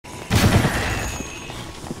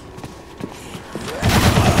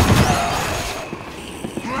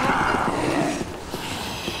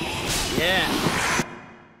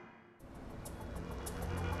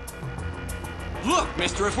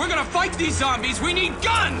Doctor. If we're gonna fight these zombies, we need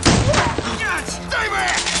guns! Stay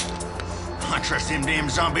back! I trust them damn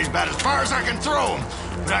zombies about as far as I can throw them,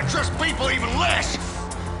 but I trust people even less.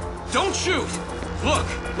 Don't shoot! Look,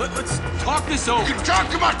 let's talk this over. You can talk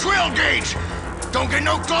to my 12 gauge! Don't get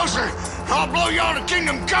no closer! I'll blow you all to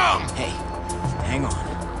kingdom come! Hey, hang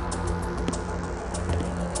on.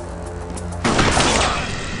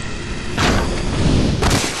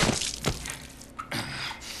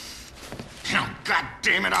 God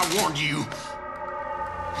damn it, I warned you.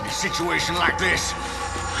 In a situation like this,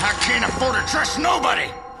 I can't afford to trust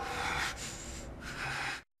nobody!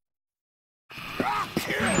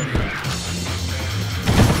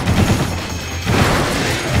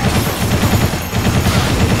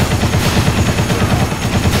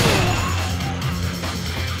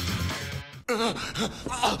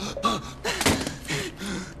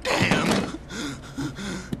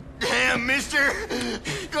 Damn, mister!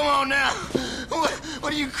 Come on now!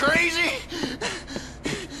 What are you, crazy?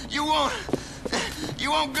 You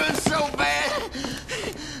want guns so bad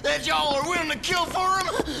that y'all are willing to kill for them?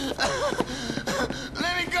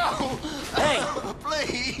 Let me go! Hey!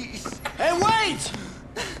 Please! Hey, wait!